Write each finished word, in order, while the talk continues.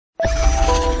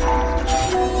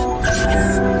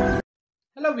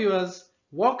Hello viewers,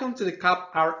 welcome to the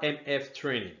CAP RMF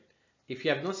training. If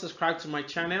you have not subscribed to my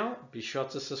channel, be sure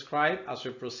to subscribe as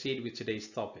we proceed with today's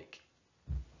topic.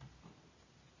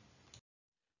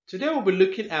 Today we'll be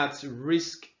looking at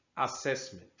risk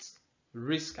assessment,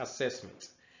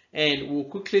 and we'll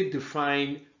quickly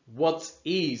define what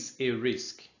is a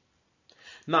risk.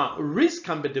 Now, risk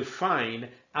can be defined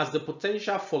as the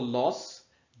potential for loss,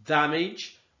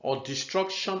 damage, or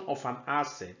destruction of an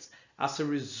asset as a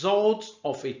result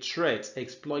of a threat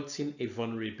exploiting a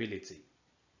vulnerability.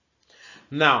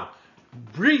 Now,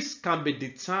 risk can be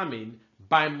determined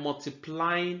by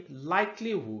multiplying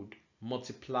likelihood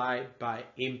multiplied by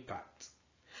impact.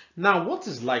 Now, what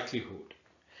is likelihood?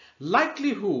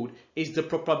 Likelihood is the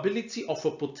probability of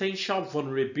a potential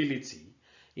vulnerability,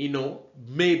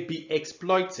 may be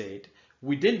exploited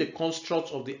within the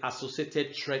construct of the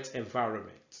associated threat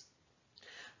environment.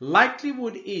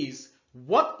 Likelihood is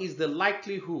what is the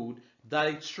likelihood that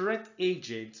a threat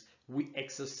agent will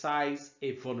exercise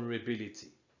a vulnerability.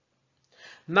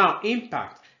 Now,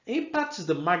 impact. Impact is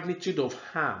the magnitude of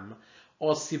harm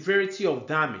or severity of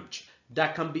damage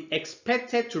that can be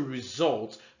expected to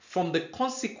result from the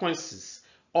consequences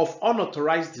of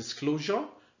unauthorized disclosure,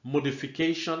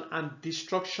 modification, and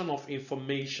destruction of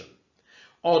information,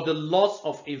 or the loss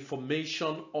of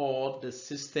information or the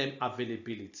system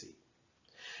availability.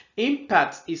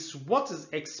 Impact is what is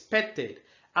expected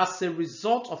as a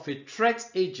result of a threat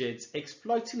agent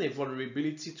exploiting a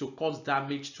vulnerability to cause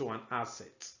damage to an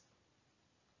asset.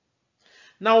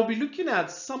 Now we'll be looking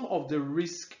at some of the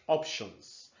risk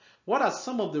options. What are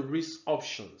some of the risk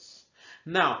options?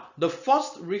 Now, the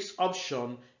first risk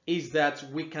option is that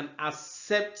we can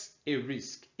accept a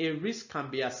risk. A risk can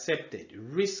be accepted,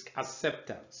 risk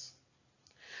acceptance.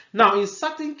 Now, in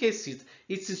certain cases,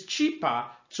 it is cheaper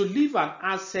to leave an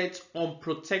asset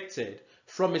unprotected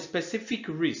from a specific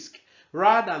risk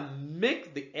rather than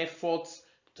make the efforts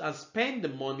and spend the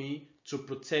money to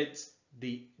protect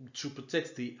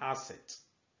the asset.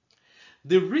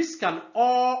 The risk and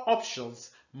all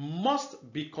options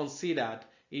must be considered,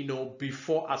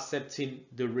 before accepting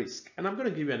the risk. And I'm going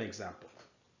to give you an example.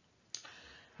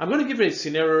 I'm going to give you a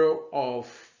scenario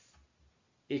of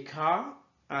a car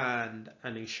and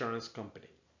an insurance company.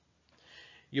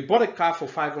 You bought a car for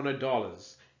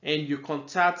 $500 and you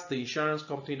contact the insurance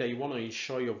company that you want to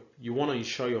insure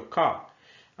your car,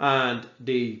 and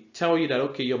they tell you that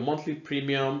okay, your monthly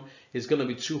premium is going to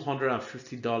be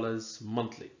 $250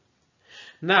 monthly.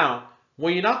 Now,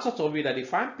 when you now thought of it that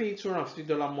if I'm paying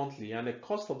 $250 monthly and the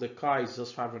cost of the car is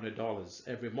just $500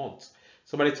 every month,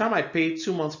 so by the time I pay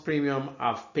 2 months premium,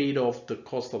 I've paid off the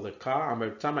cost of the car, and by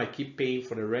the time I keep paying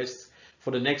for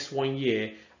the next 1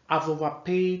 year, I've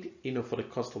overpaid, for the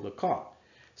cost of the car.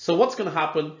 So what's going to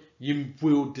happen? You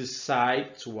will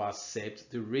decide to accept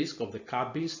the risk of the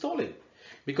car being stolen,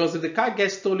 because if the car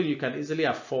gets stolen, you can easily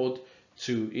afford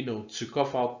to, to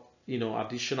cough out,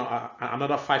 additional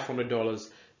another $500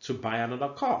 to buy another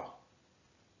car.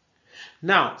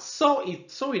 Now, so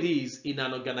it is in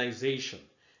an organization.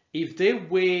 If they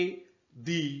weigh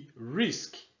the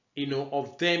risk,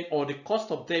 of them, or the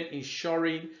cost of them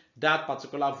insuring that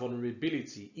particular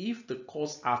vulnerability, if the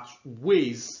cost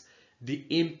outweighs the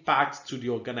impact to the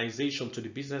organization, to the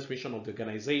business mission of the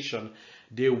organization,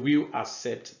 they will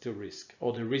accept the risk,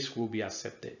 or the risk will be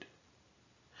accepted.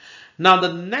 Now,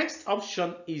 the next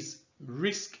option is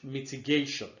risk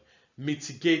mitigation.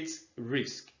 Mitigate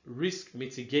risk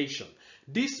mitigation.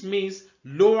 This means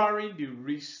lowering the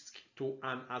risk to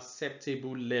an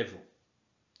acceptable level.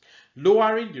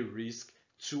 Lowering the risk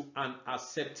to an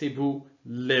acceptable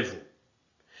level.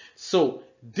 So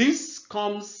this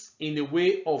comes in a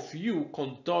way of you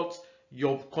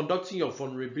conducting your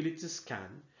vulnerability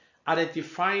scan,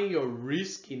 identifying your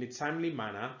risk in a timely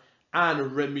manner,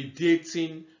 and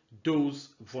remediating those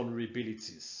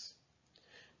vulnerabilities.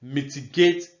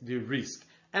 Mitigate the risk.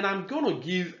 And I'm going to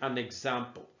give an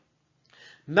example.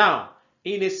 Now,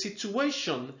 in a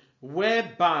situation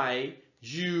whereby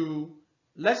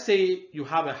let's say you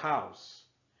have a house,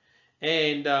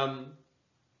 and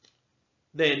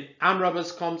then armed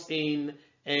robbers comes in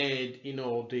and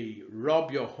they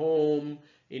rob your home,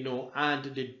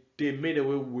 and they made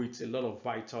away with a lot of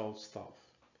vital stuff,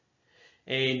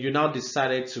 and you now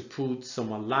decided to put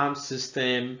some alarm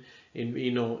system in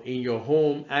your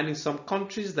home. And in some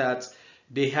countries that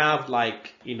they have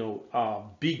like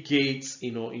big gates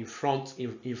in front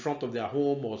of their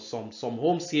home, or some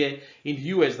homes here in the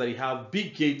US that they have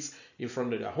big gates in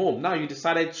front of their home. Now you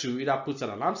decided to either put an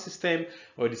alarm system,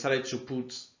 or you decided to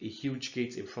put a huge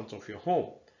gate in front of your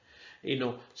home.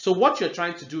 So what you're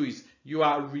trying to do is you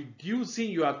are reducing,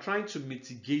 you are trying to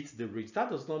mitigate the risk. That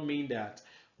does not mean that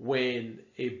when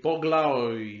a burglar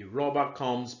or a robber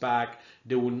comes back,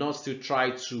 they will not still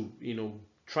try to,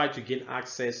 try to gain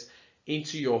access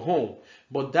into your home,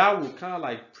 but that will kind of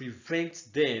like prevent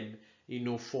them,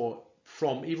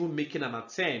 from even making an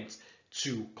attempt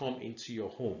to come into your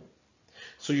home.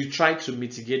 So you try to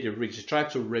mitigate the risk, you try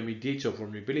to remediate your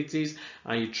vulnerabilities,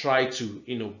 and you try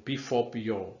to, beef up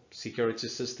your security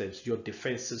systems, your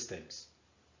defense systems.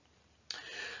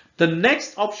 The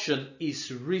next option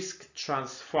is risk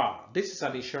transfer. This is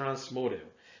an insurance model.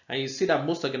 And you see that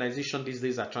most organizations these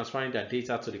days are transferring their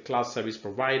data to the cloud service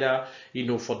provider,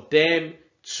 for them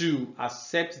to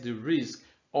accept the risk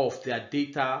of their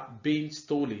data being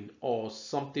stolen or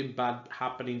something bad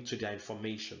happening to their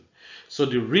information. So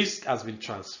the risk has been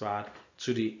transferred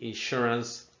to the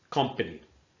insurance company.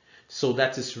 So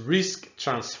that is risk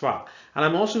transfer. And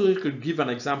I'm also going to give an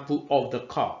example of the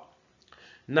car.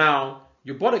 Now,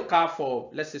 you bought a car for,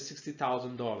 let's say,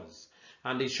 $60,000,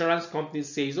 and the insurance company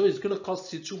says, oh, it's going to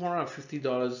cost you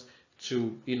 $250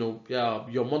 to,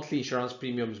 your monthly insurance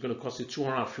premium is going to cost you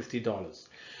 $250.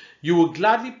 You will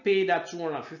gladly pay that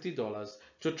 $250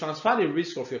 to transfer the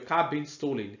risk of your car being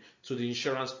stolen to the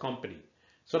insurance company.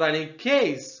 So that in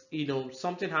case,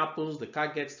 something happens, the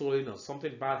car gets stolen or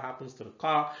something bad happens to the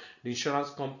car, the insurance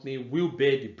company will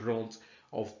bear the brunt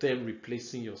of them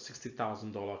replacing your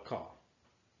 $60,000 car.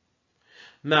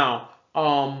 Now,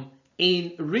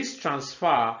 in risk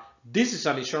transfer, this is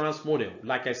an insurance model.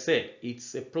 Like I said,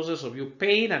 it's a process of you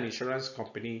paying an insurance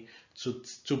company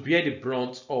to bear the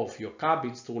brunt of your car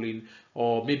being stolen,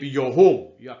 or maybe your home.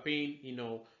 You are paying,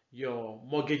 your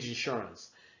mortgage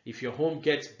insurance. If your home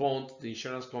gets burnt, the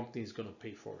insurance company is going to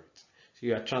pay for it. So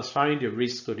you are transferring the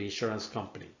risk to the insurance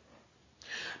company.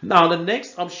 Now, the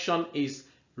next option is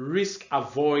risk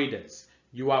avoidance.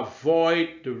 You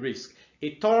avoid the risk.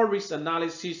 A thorough risk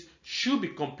analysis should be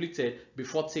completed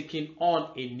before taking on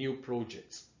a new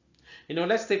project.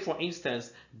 Let's take for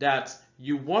instance that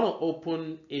you want to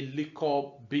open a liquor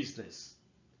business.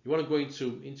 You want to go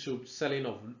into selling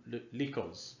of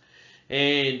liquors.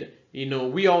 And,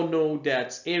 we all know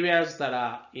that areas that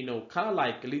are, kind of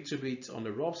like a little bit on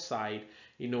the rough side,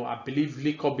 I believe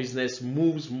liquor business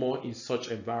moves more in such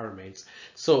environments.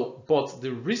 So, but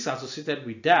the risk associated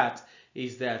with that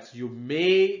is that you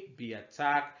may be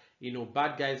attacked.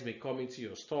 Bad guys may come into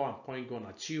your store and point gun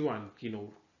at you and,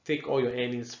 take all your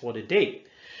earnings for the day.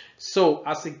 So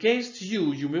as against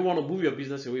you, you may want to move your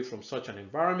business away from such an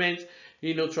environment,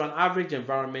 to an average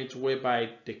environment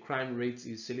whereby the crime rate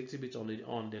is a little bit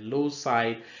on the low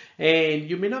side, and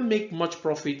you may not make much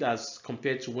profit as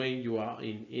compared to when you are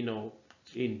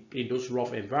in those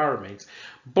rough environments,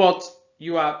 but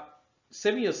you are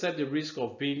saving yourself the risk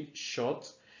of being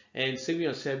shot and saving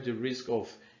yourself the risk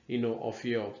of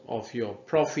of your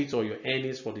profit or your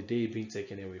earnings for the day being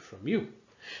taken away from you.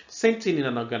 Same thing in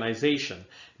an organization.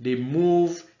 They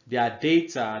move their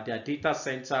data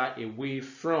center away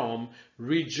from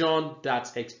region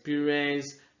that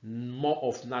experience more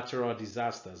of natural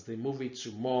disasters. They move it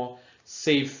to more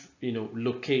safe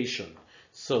location.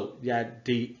 So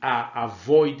they are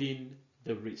avoiding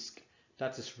the risk.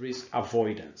 That is risk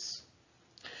avoidance.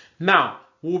 Now,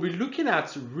 we'll be looking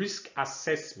at risk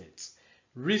assessment.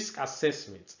 Risk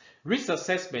assessment. Risk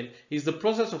assessment is the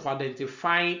process of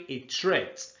identifying a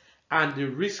threat and the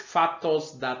risk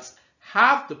factors that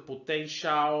have the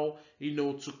potential,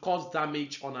 to cause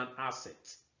damage on an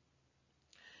asset.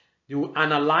 You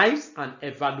analyze and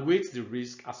evaluate the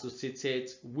risk associated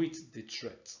with the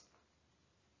threat.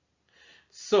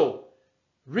 So,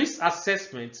 risk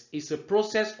assessment is a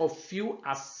process of you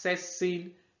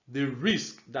assessing the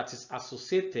risk that is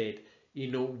associated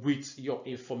with your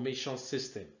information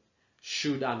system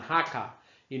should an hacker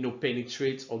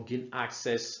penetrate or gain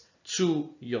access to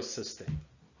your system.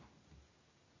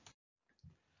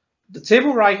 The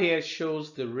table right here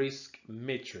shows the risk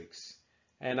matrix,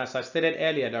 and as I stated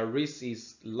earlier, the risk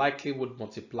is likelihood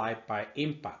multiplied by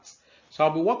impact. So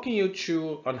I'll be walking you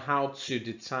through on how to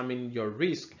determine your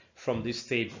risk from this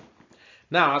table.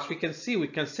 Now, as we can see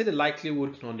the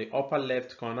likelihood on the upper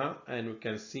left corner, and we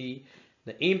can see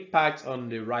the impact on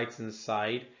the right hand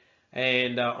side,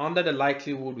 and under the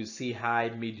likelihood we see high,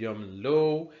 medium, and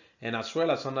low, and as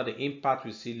well as under the impact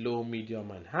we see low,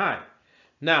 medium, and high.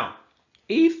 Now,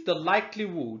 if the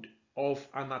likelihood of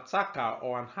an attacker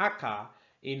or an hacker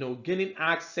gaining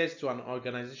access to an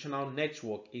organizational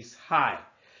network is high,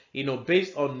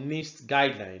 based on NIST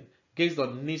guideline, based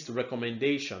on NIST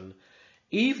recommendation,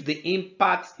 if the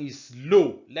impact is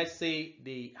low, let's say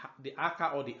the hacker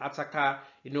or the attacker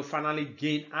finally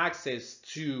gain access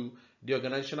to the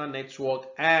organizational network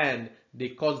and they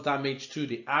cause damage to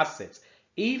the assets.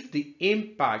 If the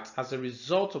impact as a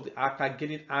result of the hacker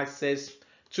gaining access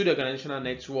to the organizational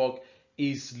network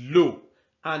is low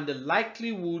and the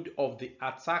likelihood of the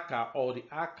attacker or the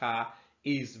hacker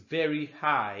is very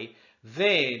high,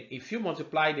 then if you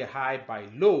multiply the high by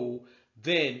low,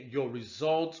 then your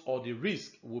result or the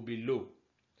risk will be low.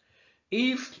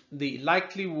 If the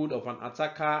likelihood of an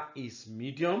attacker is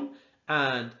medium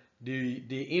and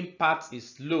the impact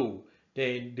is low,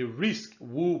 then the risk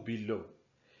will be low.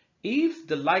 If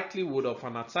the likelihood of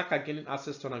an attacker gaining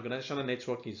access to an organizational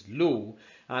network is low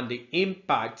and the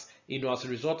impact, as a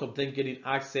result of them getting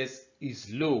access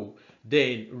is low,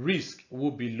 then risk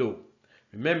will be low.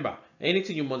 Remember,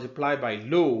 anything you multiply by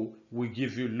low will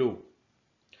give you low.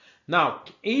 Now,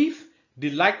 if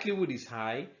the likelihood is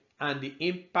high and the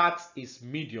impact is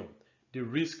medium, the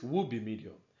risk will be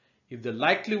medium. If the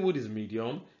likelihood is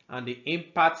medium and the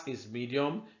impact is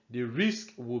medium, the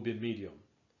risk will be medium.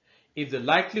 If the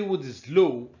likelihood is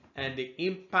low and the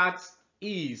impact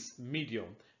is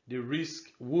medium, the risk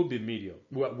will be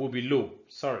low.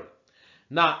 Sorry.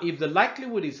 Now, if the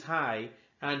likelihood is high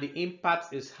and the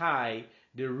impact is high,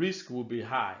 the risk will be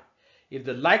high. If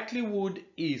the likelihood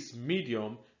is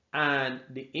medium and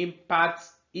the impact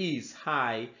is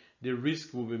high, the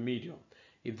risk will be medium.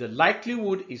 If the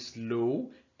likelihood is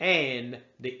low and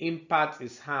the impact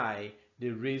is high, the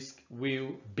risk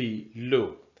will be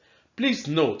low. Please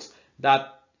note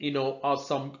that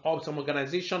some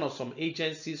organization or some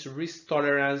agencies risk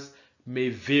tolerance may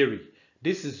vary.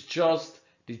 This is just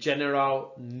the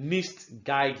general NIST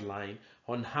guideline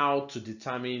on how to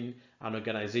determine an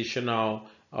organizational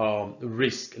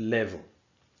risk level.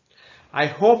 I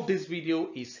hope this video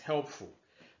is helpful.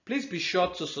 Please be sure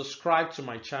to subscribe to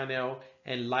my channel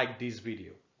and like this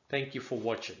video. Thank you for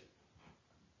watching.